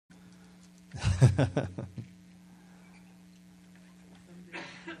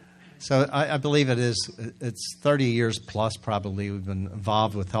So I believe it's 30 years plus probably we've been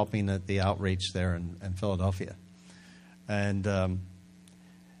involved with helping at the outreach there in Philadelphia. And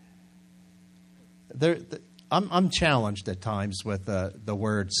I'm challenged at times with the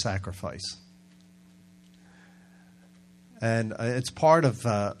word sacrifice. And it's part of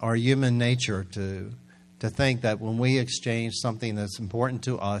our human nature to think that when we exchange something that's important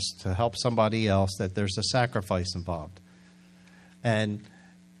to us to help somebody else, that there's a sacrifice involved. And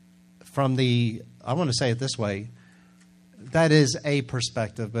I want to say it this way, that is a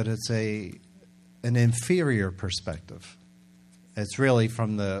perspective, but it's an inferior perspective. It's really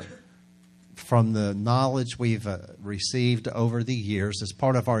from the knowledge we've received over the years as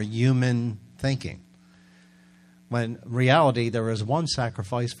part of our human thinking. When in reality, there is one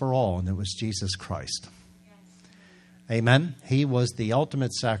sacrifice for all, and it was Jesus Christ. Yes. Amen? He was the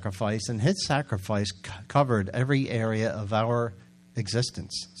ultimate sacrifice, and his sacrifice covered every area of our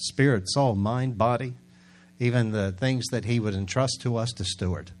existence. Spirit, soul, mind, body, even the things that he would entrust to us to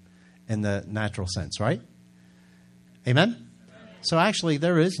steward in the natural sense, right? Amen? So actually,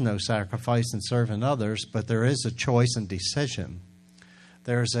 there is no sacrifice in serving others, but there is a choice and decision.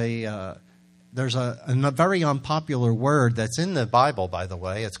 There's a very unpopular word that's in the Bible, by the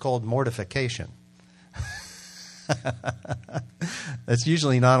way. It's called mortification. That's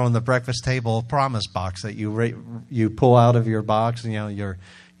usually not on the breakfast table promise box that you pull out of your box, you know, your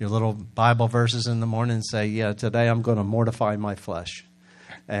little Bible verses in the morning and say, yeah, today I'm going to mortify my flesh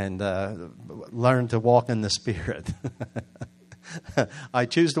and learn to walk in the Spirit. I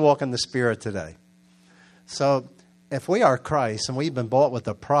choose to walk in the Spirit today. So if we are Christ and we've been bought with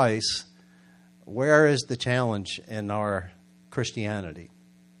a price, where is the challenge in our Christianity?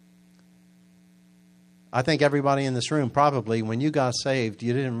 I think everybody in this room probably, when you got saved,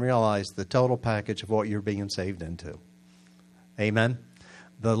 you didn't realize the total package of what you're being saved into. Amen?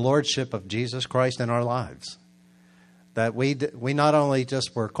 The lordship of Jesus Christ in our lives. That we not only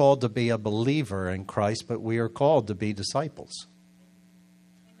just were called to be a believer in Christ, but we are called to be disciples.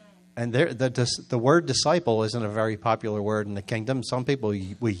 And the word disciple isn't a very popular word in the kingdom. Some people,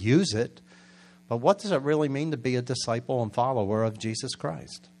 we use it. But what does it really mean to be a disciple and follower of Jesus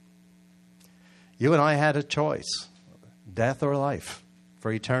Christ? You and I had a choice, death or life,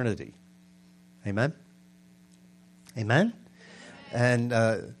 for eternity. Amen? Amen?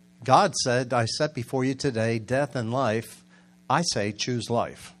 And God said, I set before you today death and life. I say choose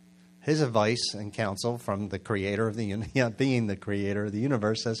life. His advice and counsel from the creator of the being the creator of the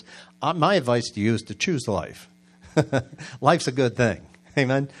universe says, my advice to you is to choose life. Life's a good thing.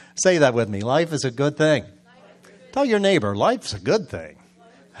 Amen? Say that with me. Life is a good thing. Tell your neighbor, life's a good thing.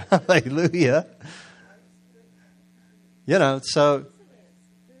 Hallelujah. You know, so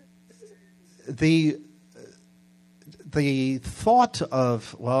the thought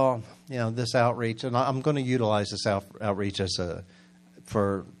of, well, you know, this outreach, and I'm going to utilize this outreach as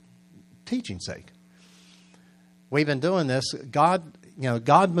for teaching's sake. We've been doing this. God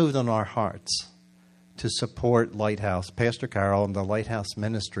moved on our hearts to support Lighthouse, Pastor Carol and the Lighthouse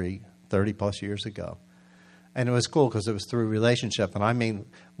Ministry 30 plus years ago. And it was cool because it was through relationship. And I mean,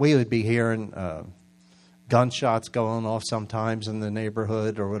 we would be hearing gunshots going off sometimes in the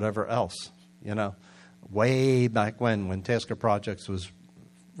neighborhood or whatever else, you know, way back when Tasker Projects was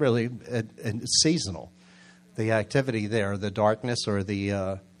really seasonal. The activity there, the darkness or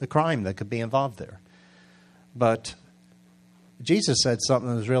the crime that could be involved there. But Jesus said something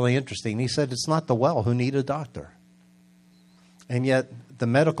that was really interesting. He said, it's not the well who need a doctor. And yet the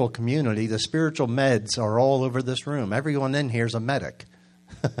medical community, the spiritual meds are all over this room. Everyone in here is a medic.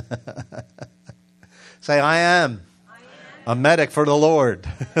 Say, I am a medic for the Lord.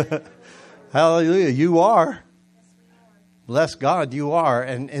 Hallelujah. You are. Bless God, you are.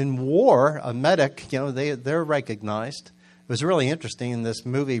 And in war, a medic, you know, they're recognized. It was really interesting in this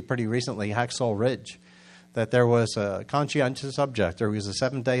movie pretty recently, Hacksaw Ridge, that there was a conscientious objector who was a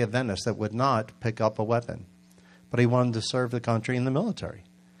Seventh-day Adventist that would not pick up a weapon. But he wanted to serve the country in the military.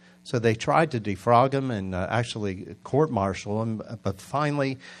 So they tried to defrog him and actually court-martial him. But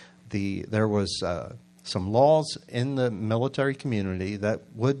finally, there was some laws in the military community that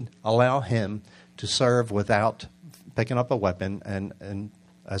would allow him to serve without picking up a weapon and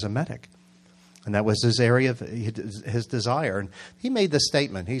as a medic. And that was his area of his desire. And he made this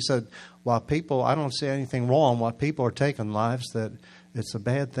statement. He said, I don't see anything wrong while people are taking lives, that it's a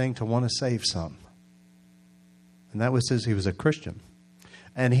bad thing to want to save some. And that was he was a Christian.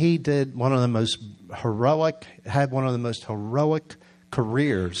 And he did had one of the most heroic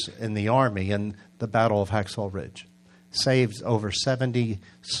careers in the Army in the Battle of Hacksaw Ridge. Saved over 70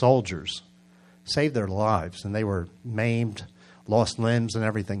 soldiers saved their lives, and they were maimed, lost limbs and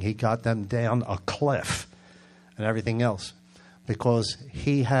everything. He got them down a cliff and everything else because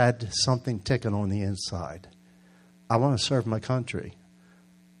he had something ticking on the inside. I want to serve my country.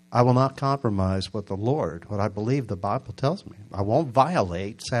 I will not compromise with the Lord, what I believe the Bible tells me. I won't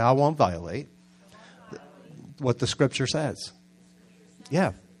violate, what the Scripture says.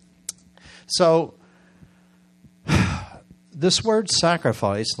 Yeah. So, this word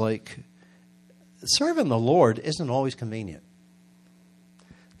sacrifice, like, serving the Lord isn't always convenient.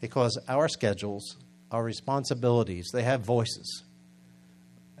 Because our schedules, our responsibilities, they have voices.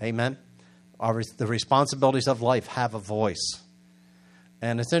 Amen? The responsibilities of life have a voice.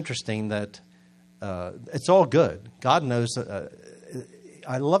 And it's interesting that it's all good. God knows.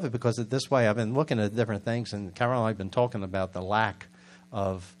 I love it because this way I've been looking at different things, and Carol and I have been talking about the lack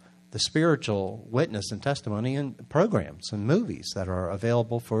of the spiritual witness and testimony in programs and movies that are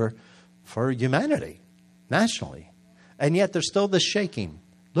available for humanity nationally. And yet there's still this shaking.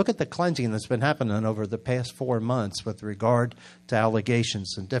 Look at the cleansing that's been happening over the past 4 months with regard to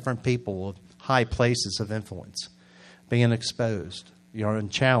allegations and different people of high places of influence being exposed,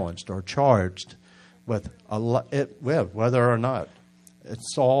 and challenged or charged with whether or not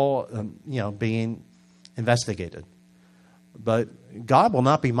it's all being investigated. But God will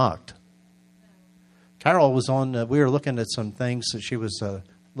not be mocked. Carol was on. We were looking at some things that she was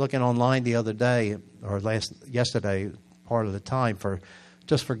looking online the other day or yesterday, part of the time for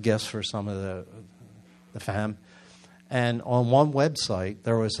gifts for some of the fam. And on one website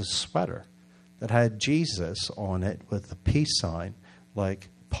there was a sweater that had Jesus on it with a peace sign, like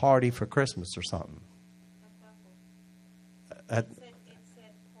 "Party for Christmas" or something. It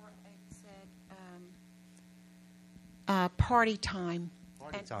said party time.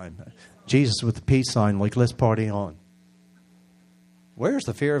 Party time. Jesus with the peace sign, like "Let's party on." Where's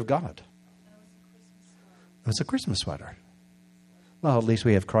the fear of God? It was a Christmas sweater. Well, at least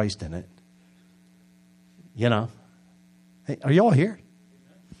we have Christ in it. Hey, are you all here?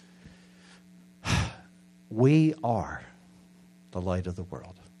 We are the light of the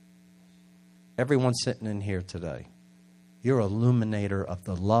world. Everyone sitting in here today, you're an illuminator of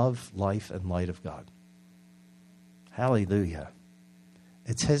the love, life, and light of God. Hallelujah.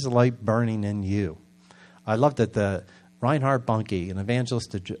 It's His light burning in you. I love that the Reinhard Bonnke, an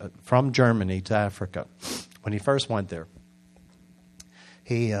evangelist from Germany to Africa, when he first went there,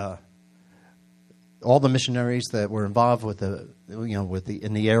 he all the missionaries that were involved with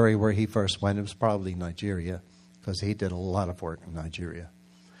in the area where he first went, it was probably Nigeria, because he did a lot of work in Nigeria.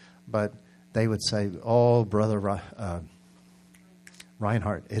 But they would say, "Oh, Brother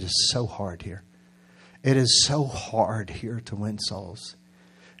Reinhard, it is so hard here. It is so hard here to win souls.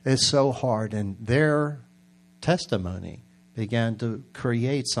 It's so hard." And their testimony began to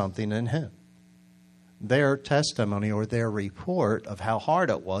create something in him. Their testimony or their report of how hard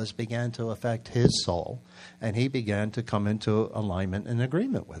it was began to affect his soul, and he began to come into alignment and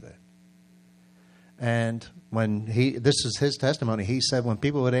agreement with it. And this is his testimony, he said, when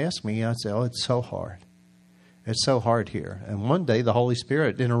people would ask me, I'd say, "Oh, it's so hard. It's so hard here." And one day the Holy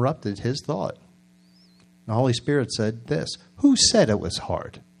Spirit interrupted his thought. The Holy Spirit said this: "Who said it was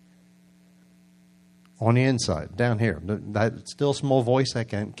hard?" On the inside, down here, that still small voice that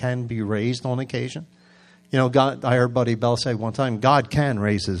can be raised on occasion. God, I heard Buddy Bell say one time, God can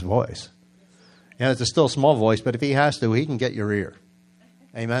raise His voice. It's a still small voice, but if He has to, He can get your ear.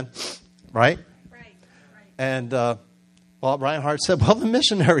 Amen? Right? Right. And Reinhard said, "Well, the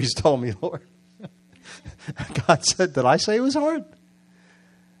missionaries told me, Lord." God said, "Did I say it was hard?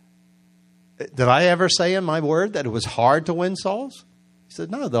 Did I ever say in my word that it was hard to win souls?" He said,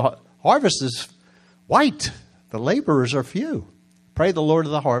 "No, the harvest is white. The laborers are few. Pray the Lord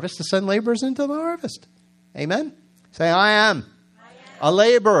of the harvest to send laborers into the harvest." Amen? Say, I am a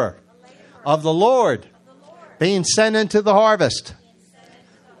laborer of the Lord, being sent into the harvest.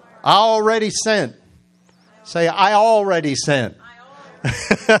 I already sent. Say, I already sent.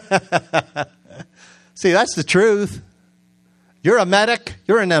 See, that's the truth. You're a medic.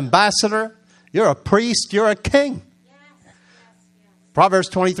 You're an ambassador. You're a priest. You're a king. Proverbs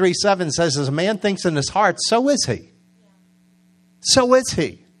 23:7 says, as a man thinks in his heart, so is he. So is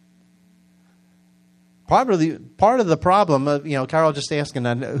he. Part of the problem of, Carol just asking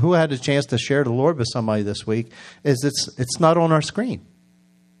who had a chance to share the Lord with somebody this week is it's not on our screen.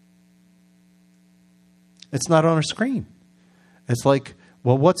 It's not on our screen. It's like,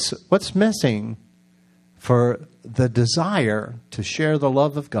 well, what's missing for the desire to share the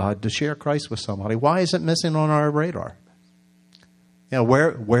love of God, to share Christ with somebody? Why is it missing on our radar?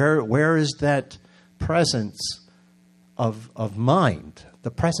 Where is that presence of mind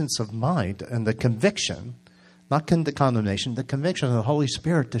the presence of mind and the conviction, not the condemnation, the conviction of the Holy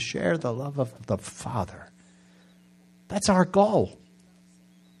Spirit to share the love of the Father. That's our goal.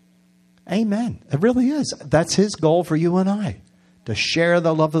 Amen. It really is. That's his goal for you and I, to share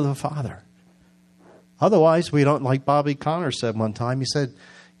the love of the Father. Otherwise, we don't, like Bobby Connor said one time, he said,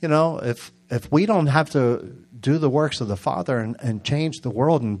 if we don't have to do the works of the Father and change the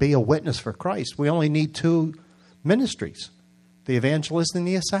world and be a witness for Christ, we only need two ministries, the evangelist and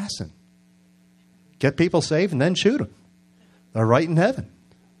the assassin. Get people saved and then shoot them. They're right in heaven.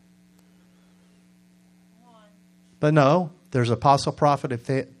 But no, there's apostle, prophet,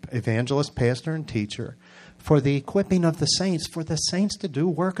 evangelist, pastor, and teacher for the equipping of the saints, for the saints to do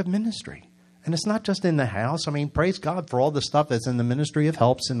work of ministry. And it's not just in the house. I mean, praise God for all the stuff that's in the ministry of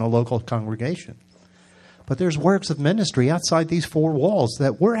helps in the local congregation. But there's works of ministry outside these four walls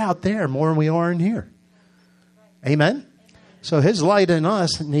that we're out there more than we are in here. Amen? So his light in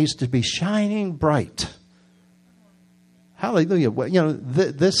us needs to be shining bright. Hallelujah.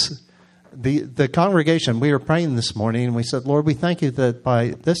 The congregation, we were praying this morning and we said, Lord, we thank you that by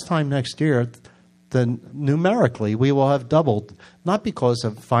this time next year, then numerically we will have doubled, not because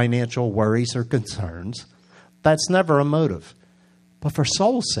of financial worries or concerns. That's never a motive, but for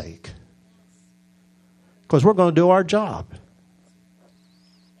soul's sake. Because we're going to do our job.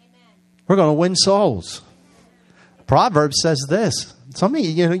 Amen. We're going to win souls. Proverbs says this. Some of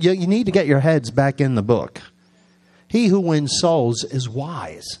you need to get your heads back in the book. He who wins souls is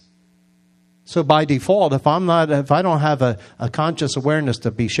wise. So by default, if I don't have a conscious awareness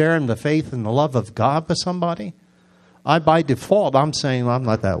to be sharing the faith and the love of God with somebody, by default, I'm saying I'm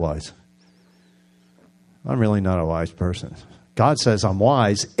not that wise. I'm really not a wise person. God says I'm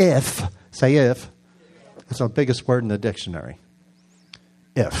wise if, say if. It's the biggest word in the dictionary.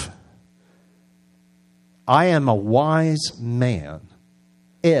 If. I am a wise man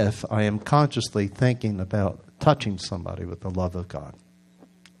if I am consciously thinking about touching somebody with the love of God,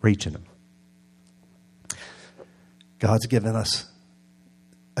 reaching them. God's given us.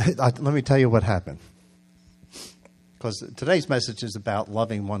 Let me tell you what happened. Because today's message is about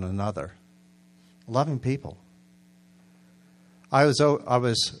loving one another, loving people. I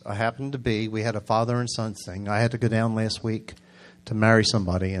happened to be, we had a father and son thing. I had to go down last week to marry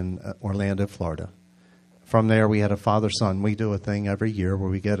somebody in Orlando, Florida. From there, we had a father-son. We do a thing every year where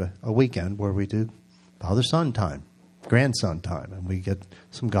we get a weekend where we do father-son time, grandson time, and we get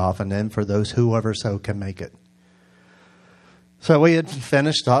some golf, and then for those whoever so can make it. So we had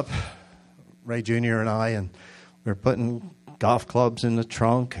finished up, Ray Jr. and I, and we were putting golf clubs in the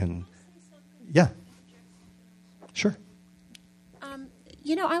trunk, and yeah, sure.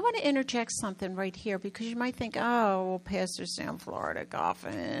 I want to interject something right here because you might think, oh, well, Pastor's down in Florida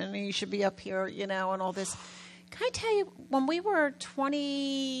golfing, and he should be up here, and all this. Can I tell you, when we were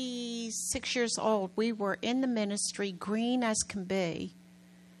 26 years old, we were in the ministry, green as can be.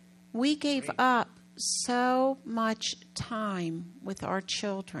 We gave up so much time with our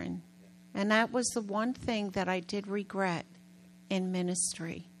children. And that was the one thing that I did regret in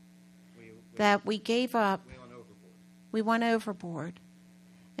ministry. That we gave up. We went overboard.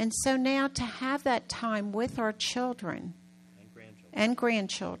 And so now to have that time with our children and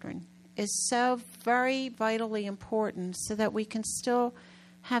grandchildren is so very vitally important so that we can still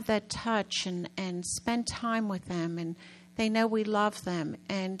have that touch and spend time with them, and they know we love them.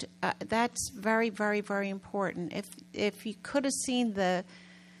 And that's very, very, very important. If you could have seen the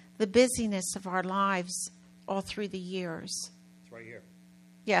busyness of our lives all through the years. It's right here.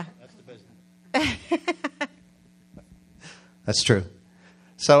 Yeah. That's the business. That's true.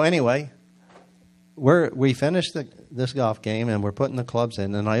 So anyway, we finished this golf game, and we're putting the clubs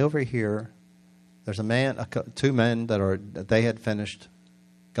in, and I overhear there's two men they had finished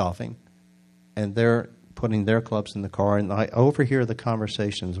golfing, and they're putting their clubs in the car, and I overhear the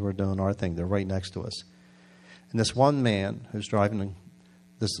conversations. We're doing our thing. They're right next to us. And this one man who's driving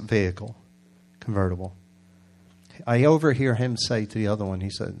this vehicle, convertible, I overhear him say to the other one, he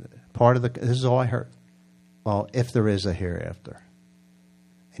said, this is all I heard, well, if there is a hereafter.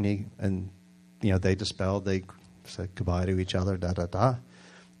 And they dispelled, they said goodbye to each other, da-da-da.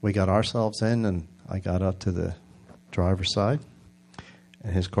 We got ourselves in, and I got up to the driver's side,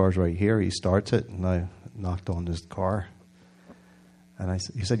 and his car's right here. He starts it, and I knocked on his car. And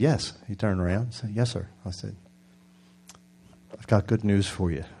he said, yes. He turned around and said, yes, sir. I said, I've got good news for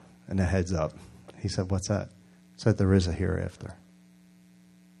you, and a heads up. He said, what's that? I said, there is a hereafter.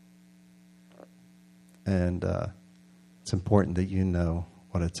 And it's important that you know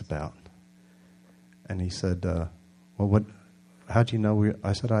what it's about. And he said, well, how'd you know?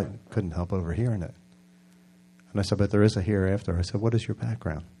 I said, I couldn't help overhearing it. And I said, but there is a hereafter. I said, what is your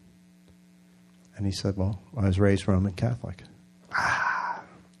background? And he said, well, I was raised Roman Catholic. I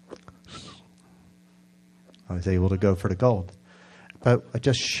was able to go for the gold. But I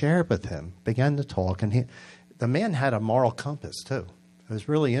just shared with him, began to talk, and the man had a moral compass, too. It was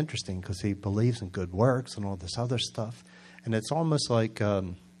really interesting because he believes in good works and all this other stuff. And it's almost like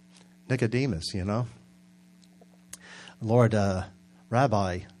Nicodemus, you know. Lord,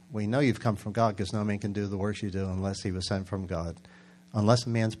 Rabbi, we know you've come from God because no man can do the works you do unless he was sent from God, unless a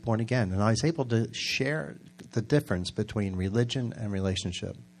man's born again. And I was able to share the difference between religion and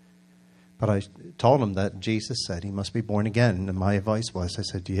relationship. But I told him that Jesus said he must be born again. And my advice was, I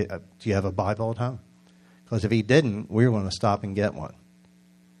said, do you have a Bible at home? Because if he didn't, we were going to stop and get one.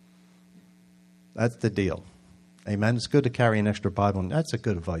 That's the deal. Amen. It's good to carry an extra Bible. That's a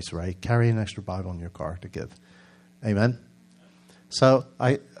good advice, right? Carry an extra Bible in your car to give. Amen. So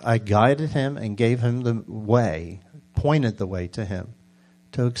I guided him and gave him the way, pointed the way to him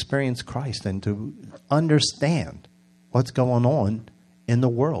to experience Christ and to understand what's going on in the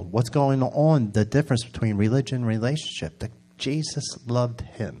world. What's going on, the difference between religion and relationship. That Jesus loved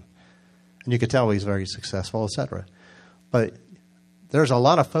him. And you could tell he's very successful, etc. But there's a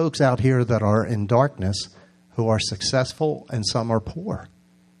lot of folks out here that are in darkness who are successful and some are poor.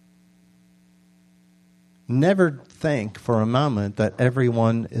 Never think for a moment that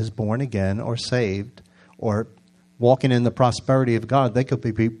everyone is born again or saved or walking in the prosperity of God. They could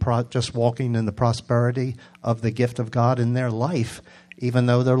be just walking in the prosperity of the gift of God in their life, even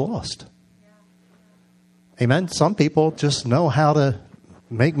though they're lost. Amen? Some people just know how to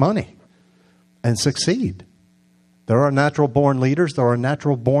make money and succeed. There are natural-born leaders. There are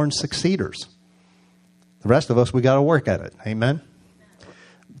natural-born succeeders. The rest of us, we got to work at it. Amen?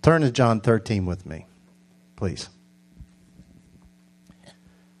 Turn to John 13 with me, please.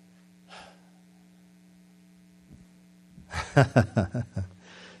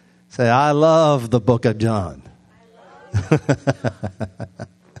 Say, I love the book of John.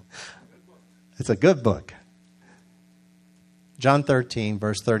 It's a good book. John 13,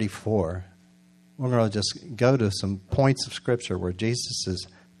 verse 34. We're going to just go to some points of Scripture where Jesus is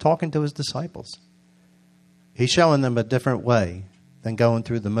talking to his disciples. He's showing them a different way than going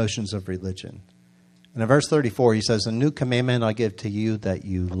through the motions of religion. And in verse 34, he says, a new commandment I give to you, that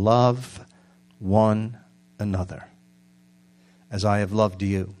you love one another. As I have loved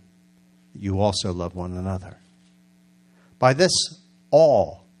you, you also love one another. By this,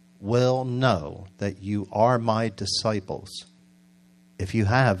 all will know that you are my disciples, if you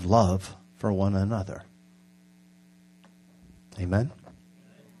have love for one another. Amen?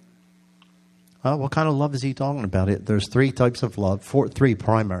 What kind of love is he talking about? There's three types of love, three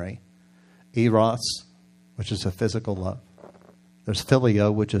primary. Eros, which is a physical love. There's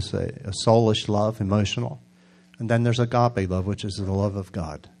phileo, which is a soulish love, emotional. And then there's agape love, which is the love of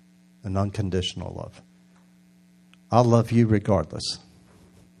God, an unconditional love. I'll love you regardless,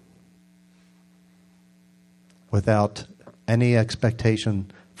 without any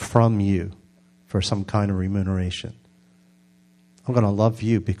expectation from you for some kind of remuneration. I'm going to love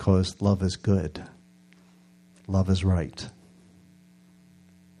you because love is good. Love is right.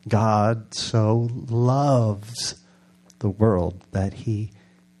 God so loves the world that he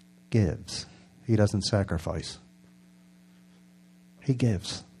gives. He doesn't sacrifice. He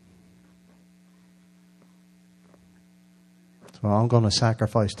gives. So I'm going to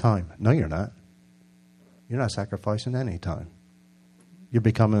sacrifice time. No, you're not. You're not sacrificing any time. You're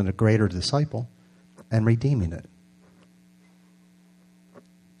becoming a greater disciple and redeeming it.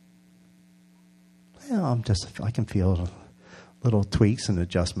 Well, I can feel little tweaks and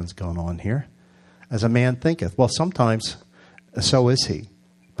adjustments going on here. As a man thinketh. Well, sometimes so is he.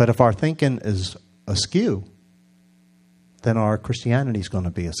 But if our thinking is askew, then our Christianity is going to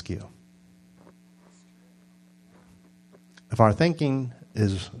be askew. If our thinking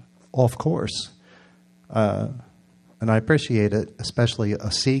is off course, and I appreciate it, especially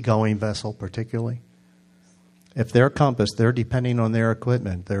a seagoing vessel particularly, if their compass, they're depending on their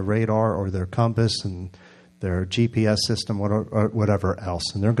equipment, their radar or their compass and their GPS system or whatever else,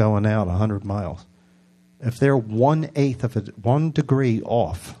 and they're going out 100 miles. If they're 1/8 of it, 1 degree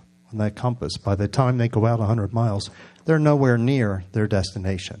off on that compass, by the time they go out 100 miles, they're nowhere near their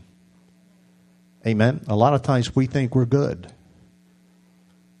destination. Amen? A lot of times we think we're good.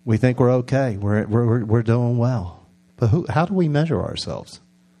 We think we're okay. We're doing well. But how do we measure ourselves?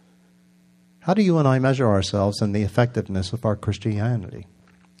 How do you and I measure ourselves and the effectiveness of our Christianity?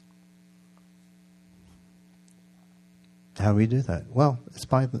 How do we do that? Well, it's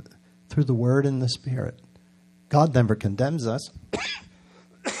through the Word and the Spirit. God never condemns us.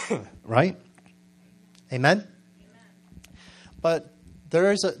 Right? Amen? But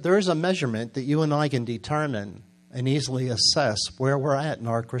there is a measurement that you and I can determine and easily assess where we're at in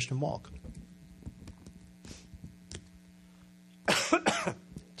our Christian walk.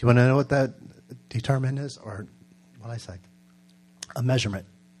 Do you want to know what that determine is? Or what I say? A measurement.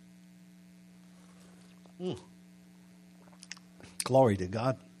 Glory to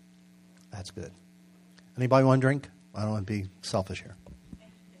God. That's good. Anybody want a drink? I don't want to be selfish here.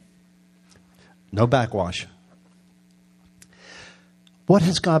 No backwash. What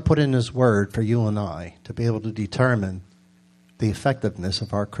has God put in His Word for you and I to be able to determine the effectiveness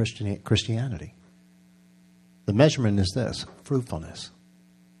of our Christianity? The measurement is this: fruitfulness.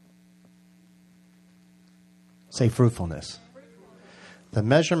 Say fruitfulness. The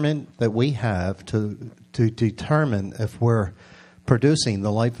measurement that we have to determine if we're producing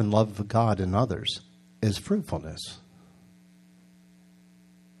the life and love of God in others is fruitfulness.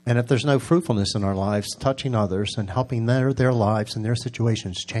 And if there's no fruitfulness in our lives, touching others and helping their lives and their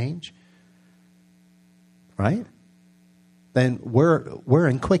situations change, right? Then we're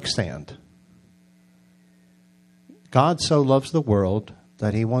in quicksand. God so loves the world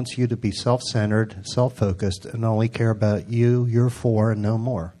that He wants you to be self-centered, self-focused, and only care about you, your four, and no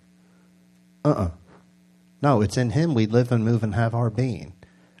more. No, it's in Him we live and move and have our being.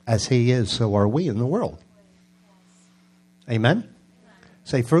 As He is, so are we in the world. Amen?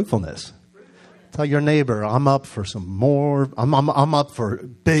 Say fruitfulness. Tell your neighbor, I'm up for some more. I'm up for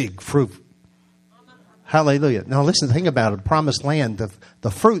big fruit. Hallelujah. Now listen, think about it. The promised land,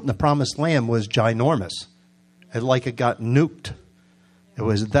 the fruit in the promised land was ginormous. It got nuked. It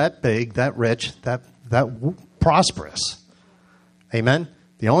was that big, that rich, that prosperous. Amen?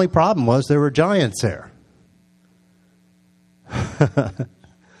 The only problem was there were giants there.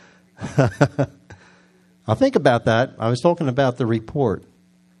 I'll think about that. I was talking about the report.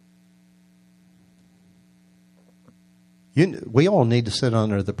 We all need to sit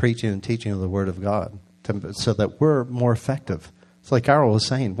under the preaching and teaching of the Word of God so that we're more effective. It's like Carol was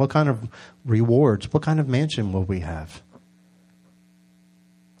saying, what kind of rewards, what kind of mansion will we have?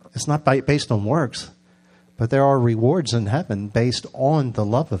 It's not based on works, but there are rewards in heaven based on the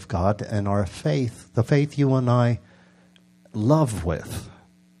love of God and our faith, the faith you and I love with.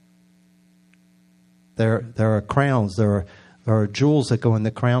 There are crowns, there are jewels that go in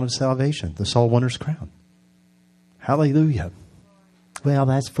the crown of salvation, the soul winner's crown. Hallelujah. Well,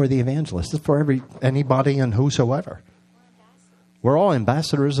 that's for the evangelist. It's for anybody and whosoever. We're all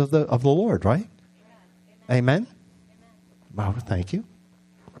ambassadors of the Lord, right? Amen? Well, thank you.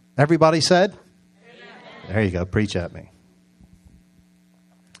 Everybody said? Amen. There you go. Preach at me.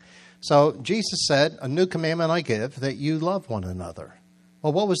 So Jesus said, a new commandment I give, that you love one another.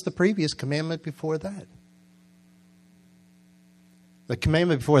 Well, what was the previous commandment before that? The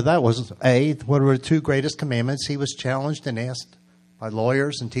commandment before that was, what were the two greatest commandments? He was challenged and asked by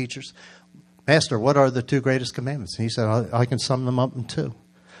lawyers and teachers, Master, what are the two greatest commandments? And he said, I can sum them up in two.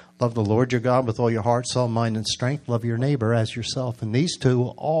 Love the Lord your God with all your heart, soul, mind, and strength. Love your neighbor as yourself. And these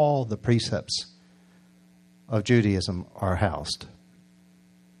two, all the precepts of Judaism are housed.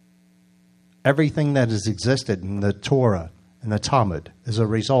 Everything that has existed in the Torah and the Talmud is a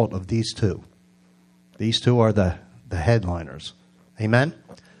result of these two. These two are the headliners. Amen?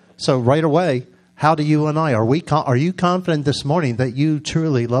 So right away, how do you and I, are you confident this morning that you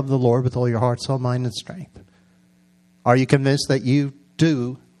truly love the Lord with all your heart, soul, mind, and strength? Are you convinced that you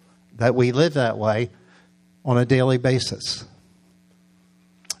do, that we live that way on a daily basis?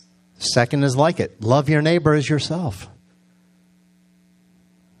 Second is like it. Love your neighbor as yourself.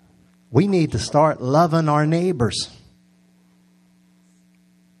 We need to start loving our neighbors.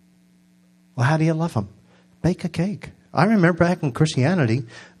 Well, how do you love them? Bake a cake. I remember back in Christianity,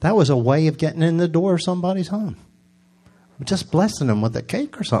 that was a way of getting in the door of somebody's home. Just blessing them with a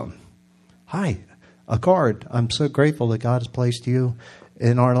cake or something. Hi, a card. I'm so grateful that God has placed you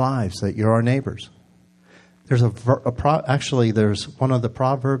in our lives, that you're our neighbors. There's there's one of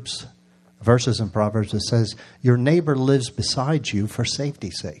the verses in Proverbs that says, your neighbor lives beside you for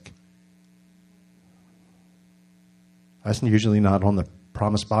safety's sake. That's usually not on the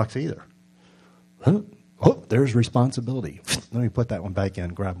promise box either. Oh, there's responsibility. Let me put that one back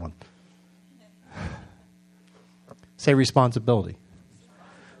in. Grab one. Say responsibility.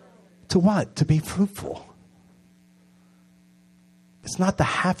 To what? To be fruitful. It's not the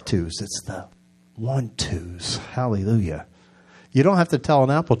have-tos. It's the want-tos. Hallelujah. You don't have to tell an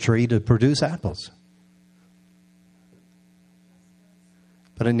apple tree to produce apples.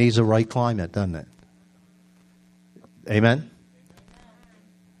 But it needs a right climate, doesn't it? Amen?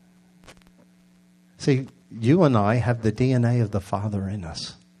 See, you and I have the DNA of the Father in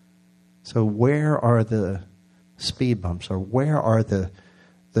us. So where are the speed bumps, or where are the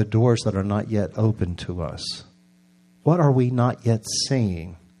doors that are not yet open to us? What are we not yet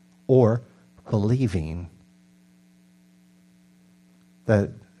seeing or believing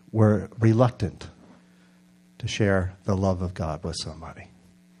that we're reluctant to share the love of God with somebody?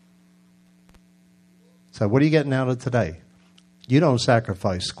 So what are you getting out of today? You don't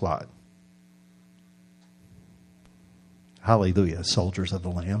sacrifice squat. Hallelujah, soldiers of the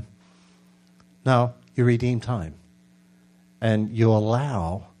Lamb. No, you redeem time. And we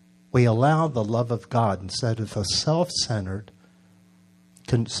allow the love of God instead of a self-centered,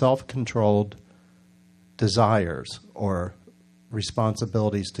 self-controlled desires or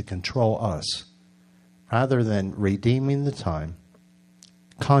responsibilities to control us, rather than redeeming the time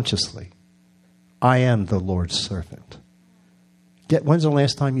consciously. I am the Lord's servant. When's the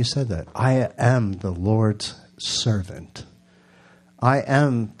last time you said that? I am the Lord's servant. I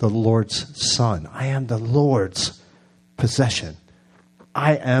am the Lord's son. I am the Lord's possession.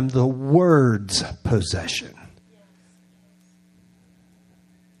 I am the Word's possession.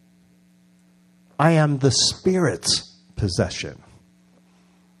 I am the Spirit's possession.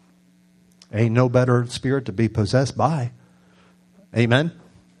 Ain't no better spirit to be possessed by. Amen?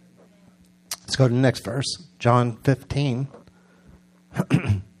 Let's go to the next verse. John 15,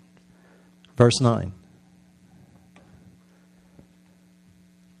 verse 9.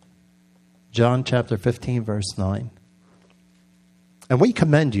 John chapter 15, verse 9. And we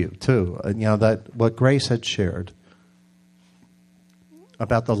commend you, too, that what Grace had shared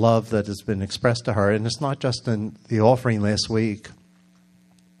about the love that has been expressed to her. And it's not just in the offering last week.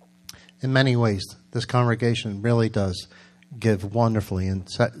 In many ways, this congregation really does give wonderfully, and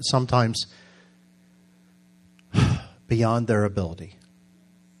sometimes beyond their ability.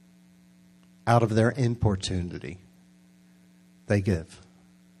 Out of their importunity, they give.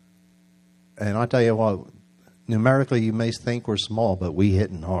 And I tell you what, numerically you may think we're small, but we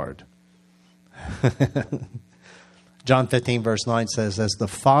hitting hard. John 15 verse 9 says, as the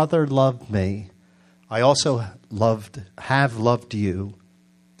Father loved me, I also have loved you.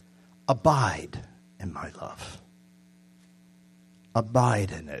 Abide in my love.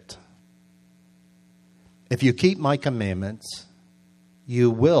 Abide in it. If you keep my commandments, you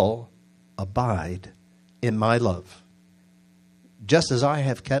will abide in my love, just as I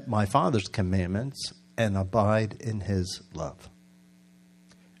have kept my Father's commandments and abide in his love.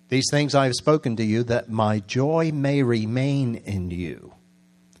 These things I have spoken to you, that my joy may remain in you,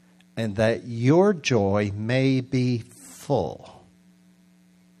 and that your joy may be full.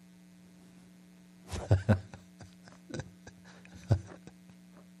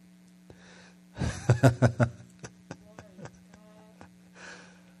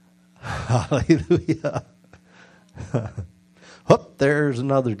 Hallelujah. Hoop, there's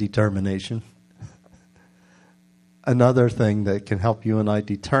another determination. Another thing that can help you and I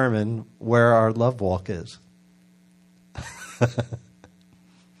determine where our love walk is.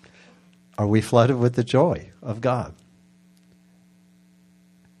 Are we flooded with the joy of God?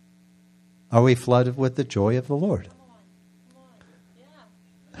 Are we flooded with the joy of the Lord?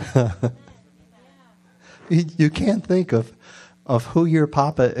 You can't think of who your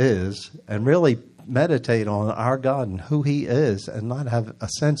Papa is and really meditate on our God and who he is and not have a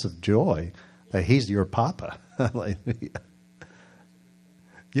sense of joy that he's your Papa.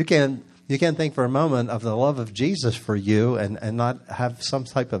 You can't think for a moment of the love of Jesus for you and not have some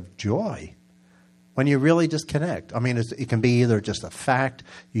type of joy when you really just connect. I mean, it can be either just a fact,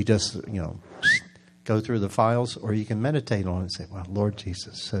 you just, go through the files, or you can meditate on it and say, well, Lord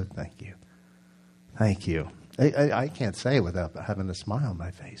Jesus, so thank you. Thank you. I can't say it without having a smile on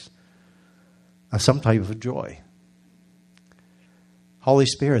my face. Some type of joy. Holy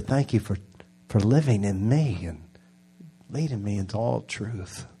Spirit, thank you for living in me and leading me into all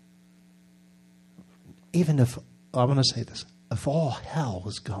truth. Even if, I want to say this, if all hell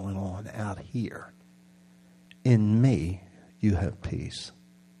is going on out here, in me you have peace.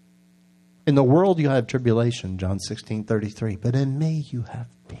 In the world you have tribulation, John 16:33, but in me you have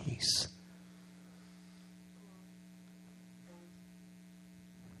peace.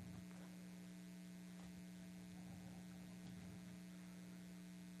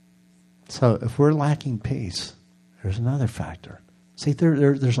 So if we're lacking peace, there's another factor. See,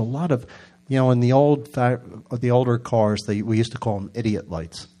 there's a lot of, in the older cars, we used to call them idiot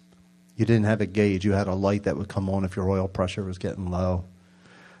lights. You didn't have a gauge. You had a light that would come on if your oil pressure was getting low.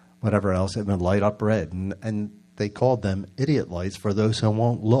 Whatever else, it would light up red. And they called them idiot lights for those who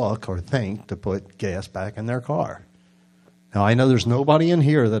won't look or think to put gas back in their car. Now, I know there's nobody in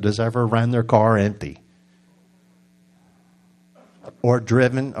here that has ever ran their car empty, or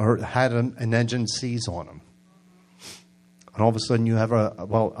driven, or had an engine seize on them. And all of a sudden you have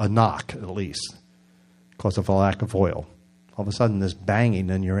a knock at least because of a lack of oil. All of a sudden there's banging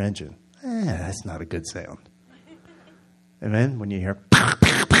in your engine. That's not a good sound. Amen? When you hear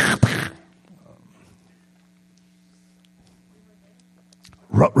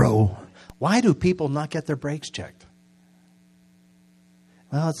ruh-roh. Why do people not get their brakes checked?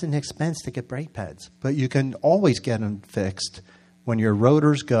 Well, it's an expense to get brake pads, but you can always get them fixed when your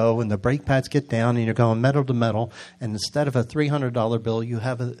rotors go and the brake pads get down and you're going metal to metal, and instead of a $300 bill, you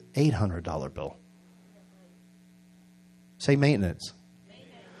have an $800 bill. Say maintenance.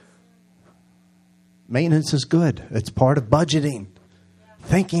 Maintenance is good. It's part of budgeting,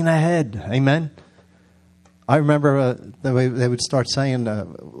 thinking ahead. Amen. I remember the way they would start saying a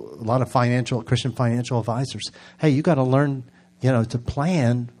lot of Christian financial advisors, hey, you got to learn, to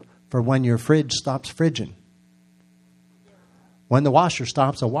plan for when your fridge stops fridging. When the washer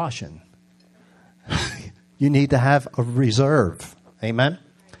stops washing. You need to have a reserve. Amen?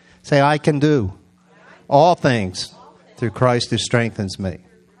 Say, I can do all things through Christ who strengthens me.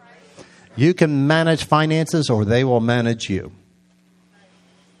 You can manage finances or they will manage you.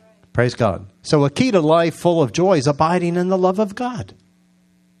 Praise God. So a key to life full of joy is abiding in the love of God.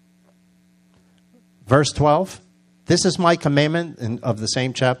 Verse 12. This is my commandment of the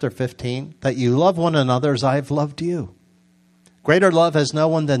same chapter 15, that you love one another as I have loved you. Greater love has no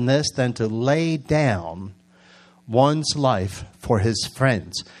one than this, than to lay down one's life for his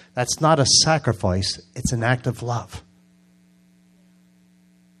friends. That's not a sacrifice. It's an act of love.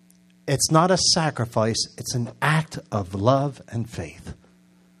 It's not a sacrifice. It's an act of love and faith.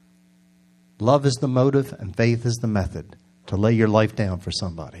 Love is the motive and faith is the method to lay your life down for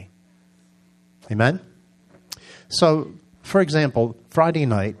somebody. Amen? So, for example, Friday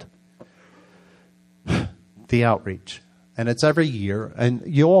night, the outreach. And it's every year. And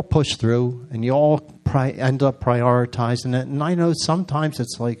you all push through and you all end up prioritizing it. And I know sometimes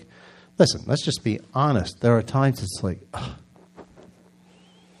it's like, listen, let's just be honest. There are times it's like,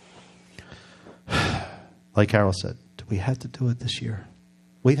 like Carol said, do we have to do it this year?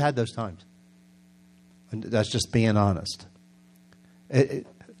 We've had those times. And that's just being honest.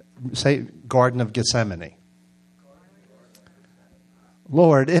 Say Garden of Gethsemane.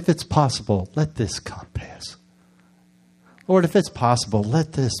 Lord, if it's possible, let this cup pass. Lord, if it's possible,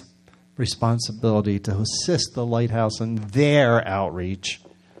 let this responsibility to assist the Lighthouse in their outreach,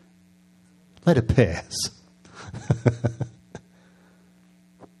 let it pass.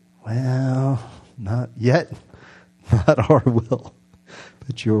 Well, not yet. Not our will,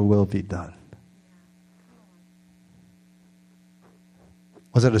 but your will be done.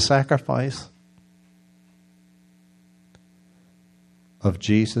 Was it a sacrifice of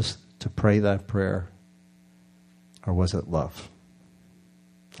Jesus to pray that prayer? Or was it love?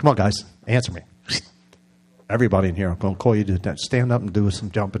 Come on, guys. Answer me. Everybody in here, I'm going to call you to stand up and do some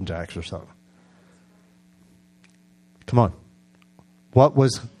jumping jacks or something. Come on. What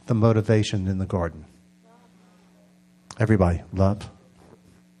was the motivation in the garden? Everybody. Love.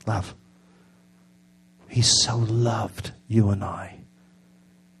 Love. He so loved you and I.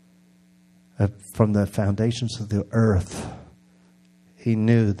 From the foundations of the earth, he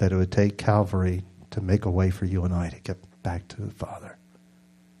knew that it would take Calvary to make a way for you and I to get back to the Father.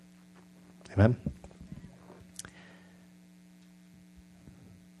 Amen?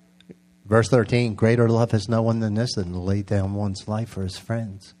 Verse 13, greater love has no one than this, than to lay down one's life for his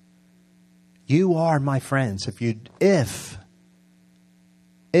friends. You are my friends if you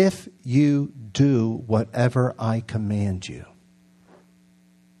do whatever I command you.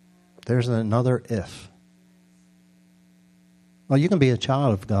 There's another if. Well, you can be a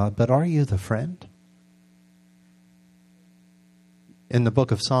child of God, but are you the friend? In the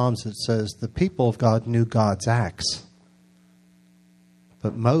book of Psalms, it says, the people of God knew God's acts,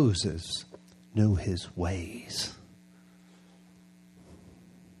 but Moses knew his ways.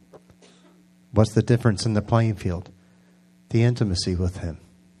 What's the difference in the playing field? The intimacy with him.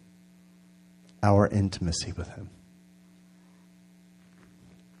 Our intimacy with him.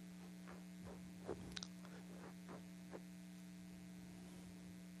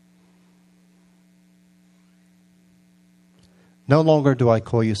 No longer do I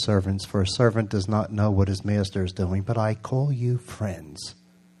call you servants, for a servant does not know what his master is doing, but I call you friends.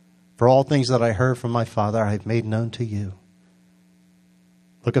 For all things that I heard from my Father, I have made known to you.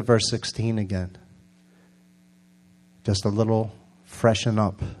 Look at verse 16 again. Just a little freshen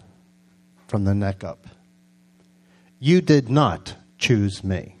up from the neck up. You did not choose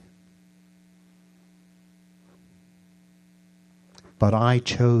me, but I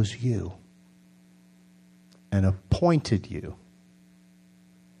chose you and appointed you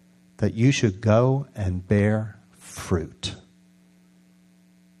that you should go and bear fruit.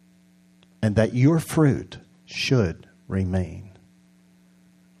 and that your fruit should remain.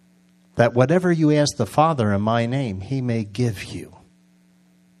 That whatever you ask the Father in my name, he may give you.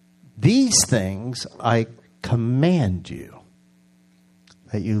 These things I command you,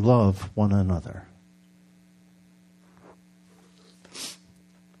 that you love one another.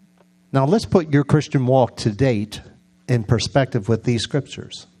 Now let's put your Christian walk to date in perspective with these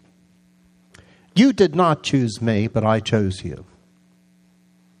scriptures. You did not choose me, but I chose you.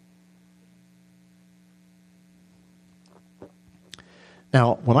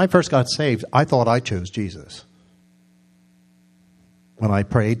 Now, when I first got saved, I thought I chose Jesus. When I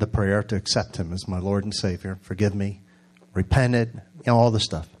prayed the prayer to accept him as my Lord and Savior, forgive me, repented, all the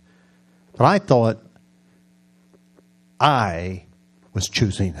stuff. But I thought I was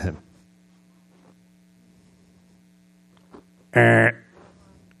choosing him.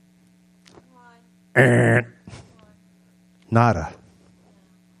 Nada.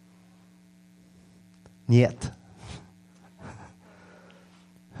 Niet.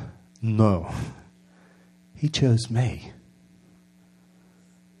 No. He chose me.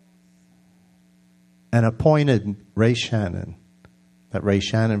 And appointed Ray Shannon, that Ray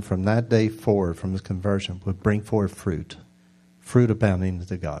Shannon from that day forward, from his conversion, would bring forth fruit abounding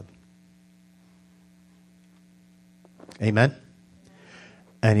to God. Amen?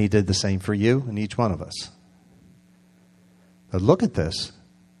 And he did the same for you and each one of us. But look at this,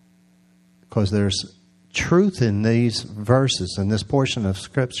 because there's truth in these verses, in this portion of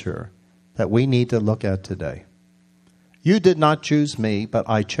Scripture, that we need to look at today. You did not choose me, but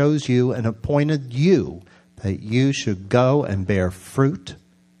I chose you and appointed you that you should go and bear fruit.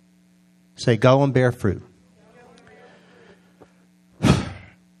 Say, go and bear fruit.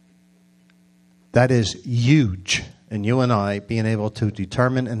 That is huge in you and I being able to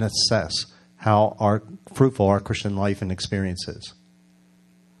determine and assess how fruitful our Christian life and experience is.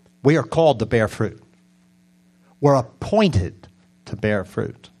 We are called to bear fruit. We're appointed to bear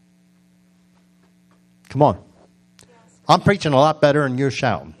fruit. Come on. I'm preaching a lot better than you're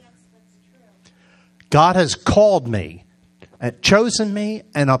shouting. God has called me and chosen me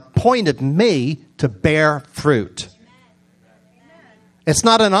and appointed me to bear fruit. It's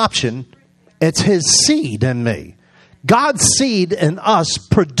not an option. It's his seed in me. God's seed in us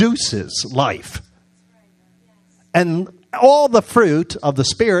produces life. And all the fruit of the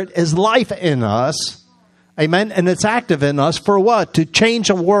Spirit is life in us. Amen. And it's active in us for what? To change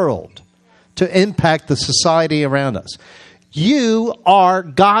a world. To impact the society around us. You are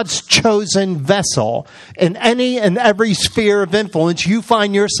God's chosen vessel in any and every sphere of influence you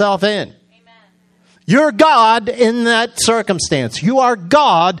find yourself in. Amen. You're God in that circumstance. You are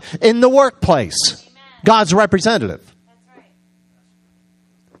God in the workplace. Amen. God's representative. That's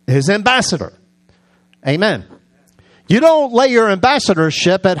right. His ambassador. Amen. You don't lay your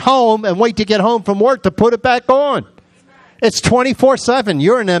ambassadorship at home and wait to get home from work to put it back on. Amen. It's 24/7.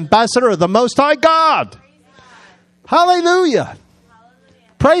 You're an ambassador of the Most High God. Hallelujah. Hallelujah.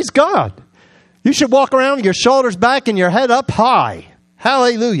 Praise God. You should walk around with your shoulders back and your head up high.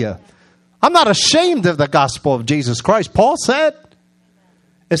 Hallelujah. I'm not ashamed of the gospel of Jesus Christ. Paul said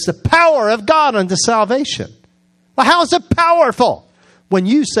it's the power of God unto salvation. Well, how is it powerful? When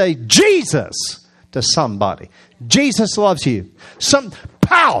you say Jesus to somebody. Jesus loves you.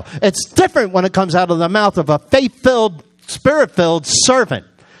 It's different when it comes out of the mouth of a faith-filled, spirit-filled servant.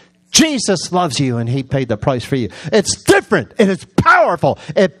 Jesus loves you and he paid the price for you. It's different and it's powerful.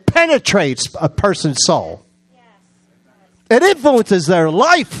 It penetrates a person's soul. It influences their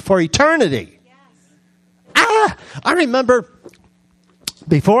life for eternity. I remember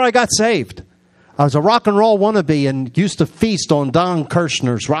before I got saved, I was a rock and roll wannabe and used to feast on Don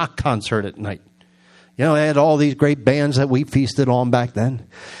Kirshner's rock concert at night. You know, they had all these great bands that we feasted on back then.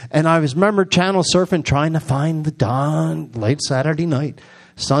 And I remember channel surfing, trying to find the Don late Saturday night.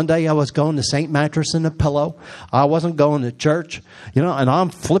 Sunday, I was going to St. Mattress and a Pillow. I wasn't going to church, and I'm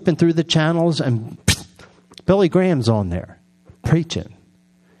flipping through the channels and Billy Graham's on there preaching.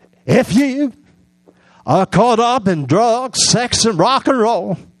 If you are caught up in drugs, sex, and rock and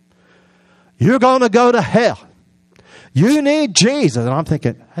roll, you're going to go to hell. You need Jesus. And I'm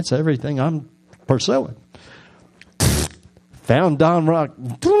thinking, that's everything I'm pursuing. Found Don Rock.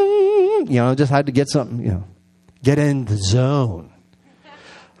 Just had to get something, get in the zone.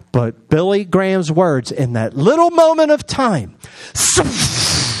 But Billy Graham's words in that little moment of time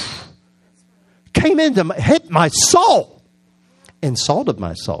came hit my soul, insulted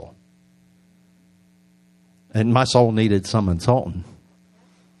my soul. And my soul needed some insulting.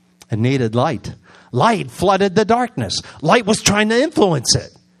 It needed light. Light flooded the darkness. Light was trying to influence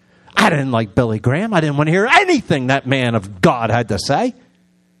it. I didn't like Billy Graham. I didn't want to hear anything that man of God had to say.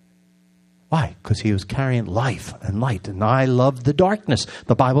 Why? Because he was carrying life and light. And I love the darkness.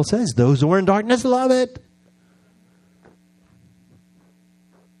 The Bible says those who are in darkness love it.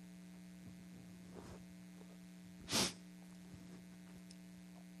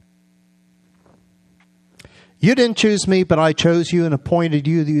 You didn't choose me, but I chose you and appointed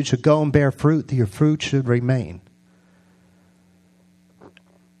you that you should go and bear fruit, that your fruit should remain.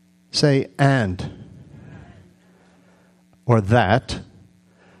 Say, and. Or that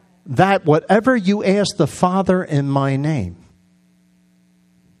whatever you ask the Father in my name,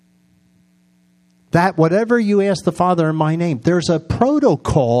 that whatever you ask the Father in my name, there's a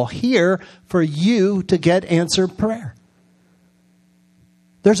protocol here for you to get answered prayer.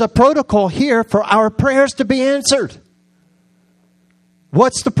 There's a protocol here for our prayers to be answered.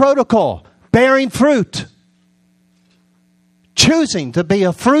 What's the protocol? Bearing fruit. Choosing to be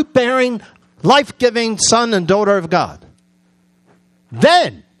a fruit-bearing, life-giving son and daughter of God.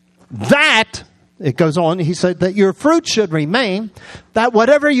 Then, it goes on, he said, that your fruit should remain, that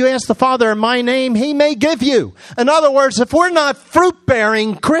whatever you ask the Father in my name, he may give you. In other words, if we're not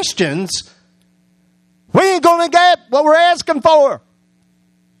fruit-bearing Christians, we ain't going to get what we're asking for.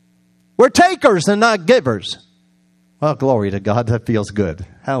 We're takers and not givers. Well, glory to God. That feels good.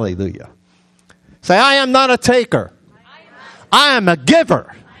 Hallelujah. Say, I am not a taker. I am a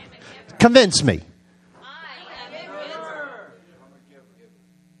giver. Convince me.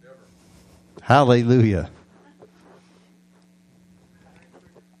 Hallelujah.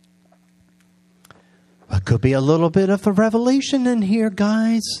 There could be a little bit of a revelation in here,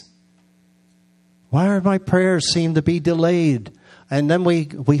 guys. Why are my prayers seem to be delayed? And then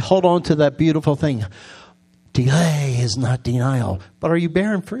we hold on to that beautiful thing. Delay is not denial. But are you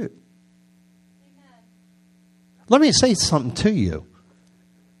bearing fruit? Amen. Let me say something to you.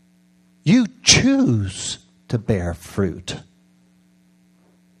 You choose to bear fruit.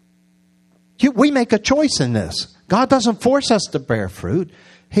 We make a choice in this. God doesn't force us to bear fruit.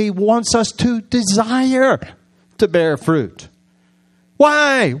 He wants us to desire to bear fruit.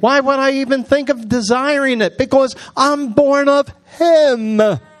 Why? Why would I even think of desiring it? Because I'm born of Him.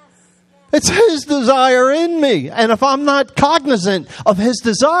 It's His desire in me. And if I'm not cognizant of His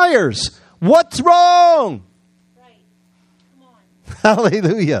desires, what's wrong? Right. Come on.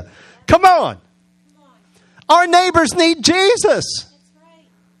 Hallelujah. Come on. Our neighbors need Jesus. That's right.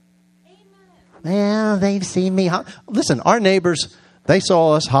 Amen. Well, they've seen me. Listen, our neighbors, they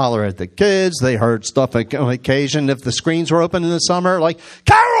saw us holler at the kids. They heard stuff on occasion. If the screens were open in the summer, like,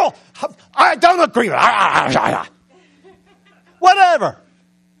 Carol, I don't agree with whatever.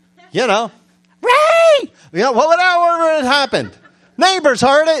 You know. Ray! You know, whatever it happened. Neighbors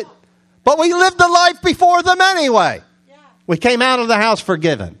heard it. But we lived the life before them anyway. Yeah. We came out of the house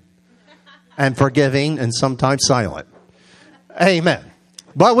forgiven. And forgiving and sometimes silent. Amen.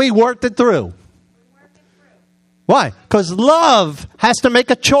 But we worked it through. Why? Because love has to make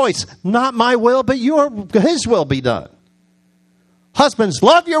a choice. Not my will, but His will be done. Husbands,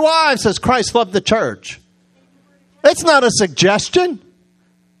 love your wives as Christ loved the church. It's not a suggestion.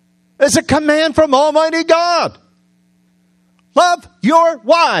 It's a command from Almighty God. Love your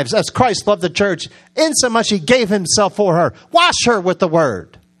wives as Christ loved the church, insomuch He gave Himself for her. Wash her with the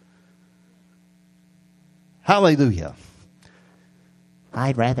word. Hallelujah.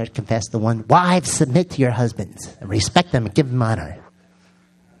 I'd rather confess the one. Wives, submit to your husbands and respect them and give them honor.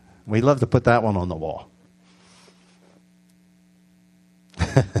 We love to put that one on the wall.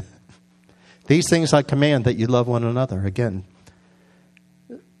 These things I command, that you love one another. Again,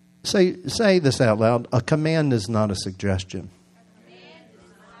 say this out loud. A command is not a suggestion.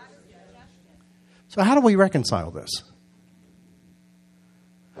 So how do we reconcile this?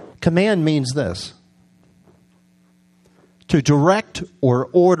 Command means this: to direct or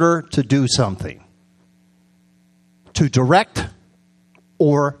order to do something. To direct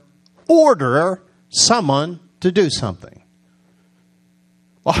or order someone to do something.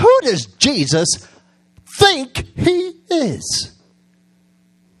 Well, who does Jesus think He is?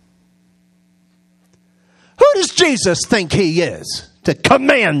 Who does Jesus think He is to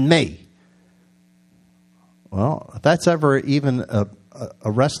command me? Well, if that's ever even a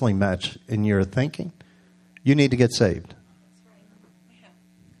wrestling match in your thinking, you need to get saved.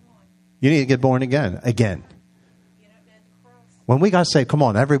 You need to get born again. When we got saved, come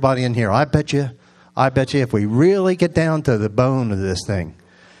on, everybody in here, I bet you, if we really get down to the bone of this thing,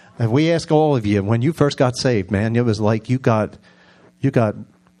 if we ask all of you, when you first got saved, man, it was like you got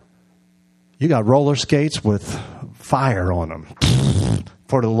roller skates with fire on them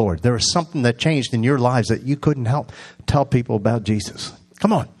for the Lord. There was something that changed in your lives that you couldn't help tell people about Jesus.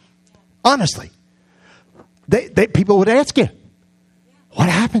 Come on, honestly, people would ask you, "What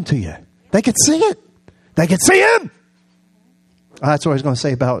happened to you?" They could see it. They could see him. That's what I was going to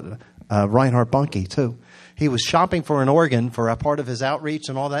say about Reinhard Bonnke, too. He was shopping for an organ for a part of his outreach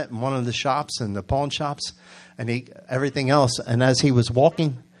and all that in one of the shops and the pawn shops and everything else. And as he was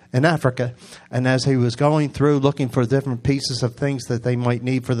walking in Africa and as he was going through looking for different pieces of things that they might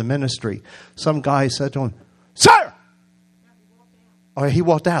need for the ministry, some guy said to him, "Sir!" Oh, he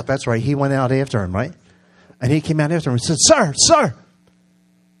walked out. That's right. He went out after him, right? And he came out after him and said, Sir,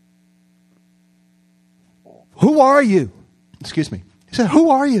 who are you? Excuse me. He said,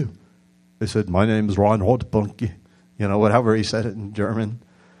 "Who are you?" He said, "My name is Reinhard Bonnke." Whatever he said it in German.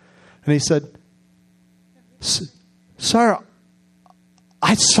 And he said, "Sir,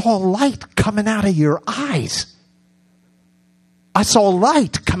 I saw light coming out of your eyes. I saw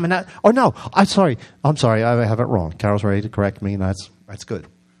light coming out." Oh, no, I'm sorry. I have it wrong. Carol's ready to correct me, and that's good.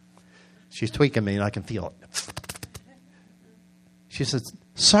 She's tweaking me, and I can feel it. She said,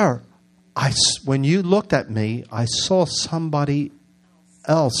 "Sir, when you looked at me, I saw somebody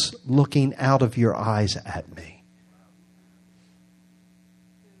else looking out of your eyes at me."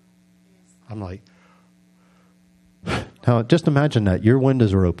 I'm like, now just imagine that. Your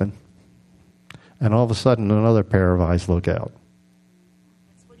windows are open, and all of a sudden another pair of eyes look out.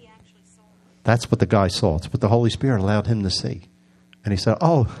 That's what he actually saw. That's what the guy saw. It's what the Holy Spirit allowed him to see. And he said,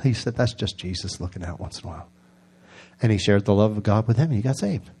 that's just Jesus looking out once in a while. And he shared the love of God with him, and he got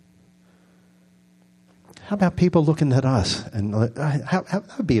saved. How about people looking at us? And that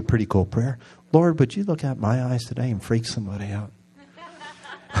would be a pretty cool prayer. Lord, would you look at my eyes today and freak somebody out?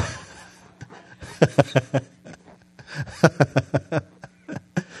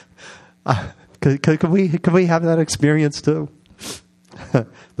 Can we have that experience too?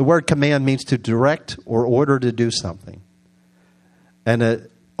 The word command means to direct or order to do something. And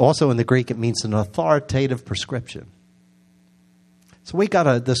also in the Greek, it means an authoritative prescription. So we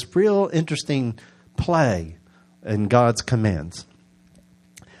got this real interesting play in God's commands.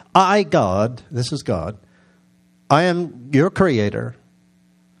 I, God, this is God, I am your creator.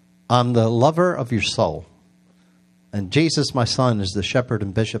 I'm the lover of your soul. And Jesus, my son, is the shepherd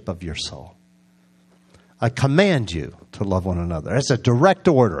and bishop of your soul. I command you to love one another. That's a direct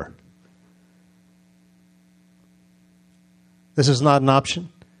order. This is not an option.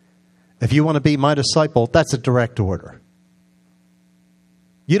 If you want to be my disciple, that's a direct order.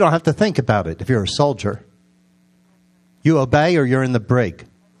 You don't have to think about it if you're a soldier. You obey or you're in the brig.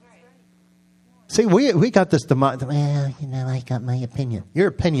 See, we got this demand. Well, I got my opinion. Your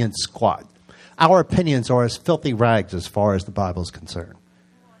opinion's squat. Our opinions are as filthy rags as far as the Bible is concerned.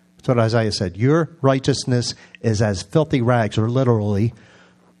 That's what Isaiah said. Your righteousness is as filthy rags, or literally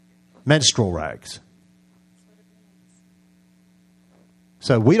menstrual rags.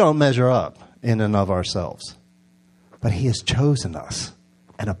 So we don't measure up in and of ourselves. But he has chosen us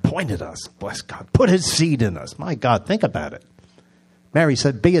and appointed us. Bless God. Put his seed in us. My God, think about it. Mary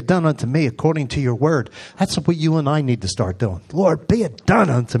said, "Be it done unto me according to your word." That's what you and I need to start doing. Lord, be it done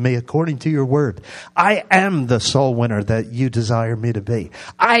unto me according to your word. I am the soul winner that you desire me to be.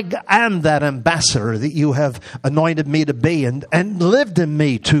 I am that ambassador that you have anointed me to be and lived in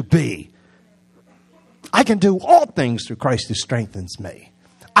me to be. I can do all things through Christ who strengthens me.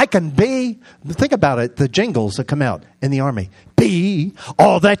 I can be, think about it, the jingles that come out in the army. Be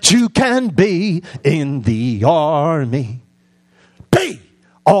all that you can be in the army. Be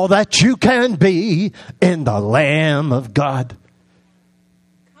all that you can be in the Lamb of God.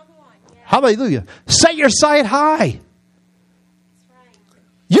 Come on, yeah. Hallelujah. Set your sight high. That's right.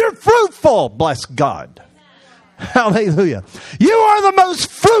 You're fruitful, bless God. Hallelujah. You are the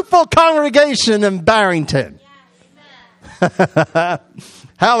most fruitful congregation in Barrington. Yeah,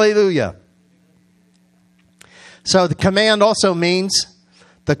 Hallelujah. So the command also means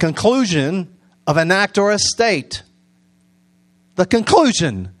the conclusion of an act or a state. The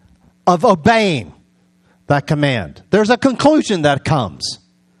conclusion of obeying that command. There's a conclusion that comes.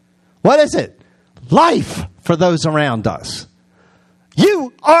 What is it? Life for those around us.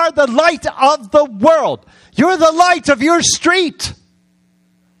 You are the light of the world. You're the light of your street.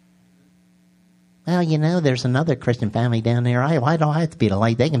 Well, there's another Christian family down there. Why do I have to be the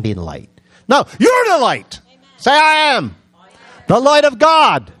light? They can be the light. No, you're the light. Amen. Say, I am the light of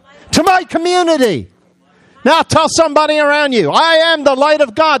God to my community. Now tell somebody around you, I am the light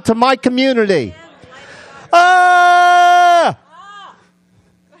of God to my community. Ah!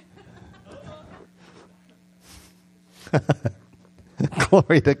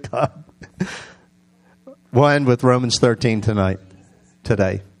 Glory to God. We'll end with Romans 13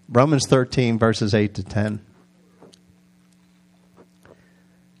 today. Romans 13, verses 8 to 10.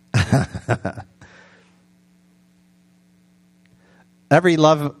 Every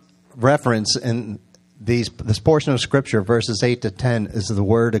reference in this portion of Scripture, verses 8 to 10, is the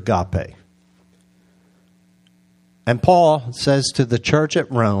word agape. And Paul says to the church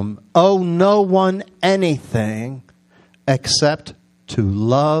at Rome, owe no one anything except to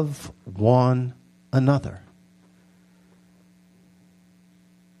love one another.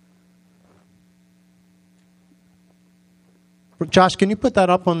 Josh, can you put that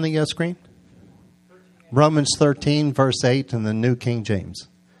up on the screen? Romans 13, verse 8 in the New King James.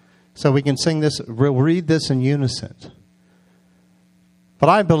 So we can sing this, we'll read this in unison. But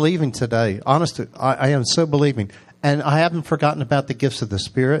I'm believing today, honestly, I am so believing. And I haven't forgotten about the gifts of the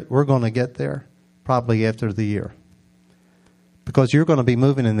Spirit. We're going to get there probably after the year. Because you're going to be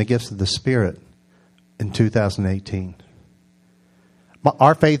moving in the gifts of the Spirit in 2018.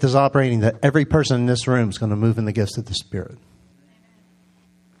 Our faith is operating that every person in this room is going to move in the gifts of the Spirit.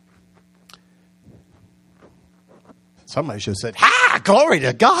 Somebody should have said, "Ha! Glory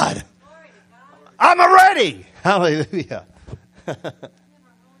to God! I'm ready!" Hallelujah.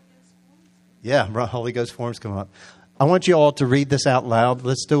 Yeah, Holy Ghost forms come up. I want you all to read this out loud.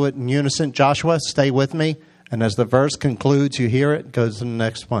 Let's do it in unison. Joshua, stay with me. And as the verse concludes, you hear it, goes to the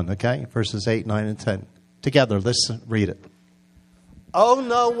next one, okay? Verses 8, 9, and 10. Together, let's read it. Owe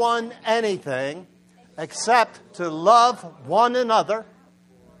no one anything except to love one another.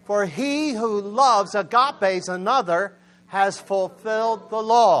 For he who loves agapes another has fulfilled the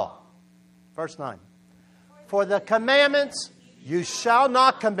law. Verse 9. For the commandments, you shall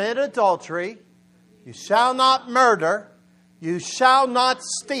not commit adultery, you shall not murder, you shall not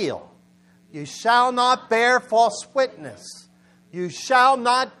steal, you shall not bear false witness, you shall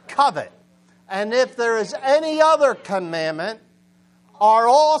not covet. And if there is any other commandment, are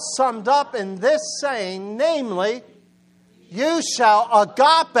all summed up in this saying, namely, you shall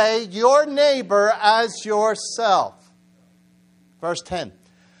agape your neighbor as yourself. Verse 10.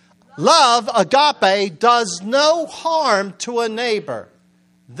 Love, agape, does no harm to a neighbor.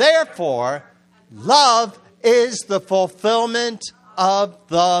 Therefore, love is the fulfillment of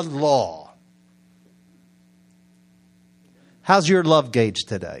the law. How's your love gauge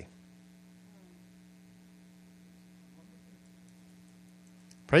today?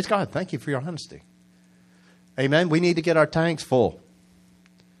 Praise God. Thank you for your honesty. Amen. We need to get our tanks full.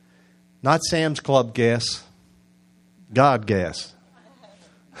 Not Sam's Club gas. God gas.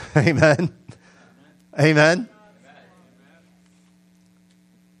 Amen. Amen.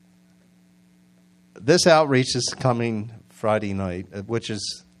 This outreach is coming Friday night, which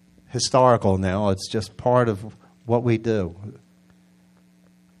is historical now. It's just part of what we do.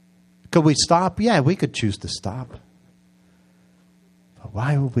 Could we stop? Yeah, we could choose to stop. But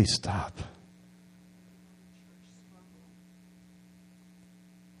why would we stop?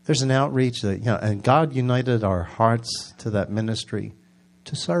 There's an outreach that, and God united our hearts to that ministry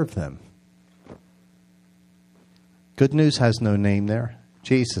to serve them. Good news has no name there.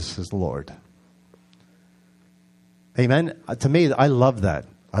 Jesus is Lord. Amen. To me, I love that.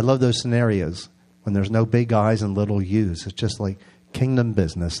 I love those scenarios when there's no big I's and little U's. It's just like kingdom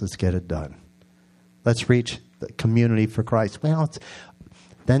business. Let's get it done. Let's reach the community for Christ. Well,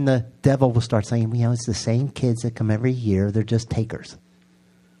 then the devil will start saying, it's the same kids that come every year. They're just takers.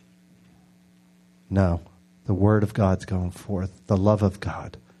 No. The Word of God's going forth. The love of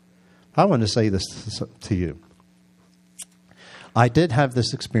God. I want to say this to you. I did have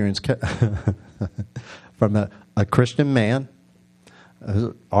this experience from a Christian man,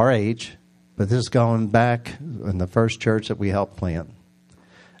 our age, but this is going back in the first church that we helped plant.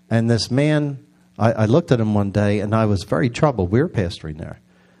 And this man, I looked at him one day, and I was very troubled. We were pastoring there.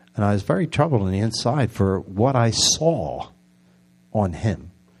 And I was very troubled on the inside for what I saw on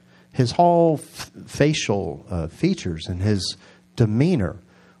him. His whole facial features and his demeanor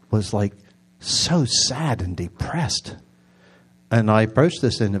was like so sad and depressed. And I approached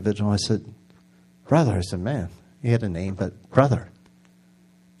this individual. I said, "Brother," I said, "man," he had a name, but "brother,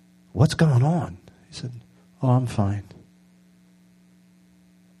 what's going on?" He said, "Oh, I'm fine."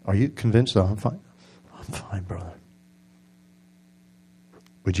 "Are you convinced that I'm fine?" "I'm fine, brother."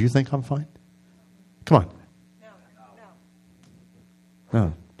 Would you think I'm fine? Come on.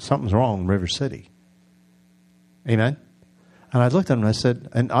 No. Something's wrong in River City. Amen? And I looked at him and I said,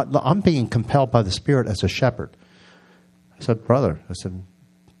 and I'm being compelled by the Spirit as a shepherd. I said, "Brother," I said,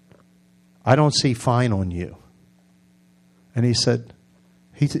 "I don't see fine on you." And he said,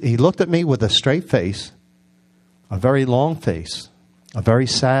 he looked at me with a straight face, a very long face, a very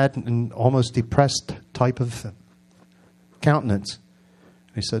sad and almost depressed type of countenance.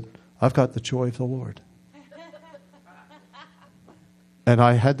 And he said, "I've got the joy of the Lord." And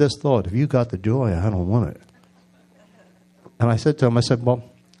I had this thought, if you got the joy, I don't want it. And I said to him, I said, "Well,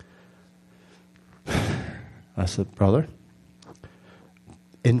 I said, brother,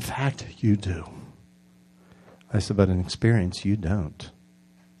 in fact, you do. I said, but in experience, you don't.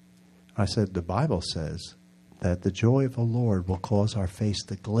 I said, the Bible says that the joy of the Lord will cause our face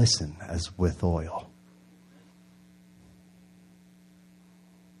to glisten as with oil.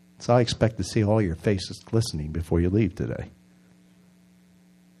 So I expect to see all your faces glistening before you leave today.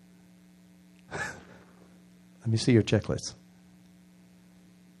 Let me see your checklist.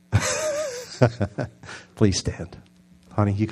 Please stand. Honey, you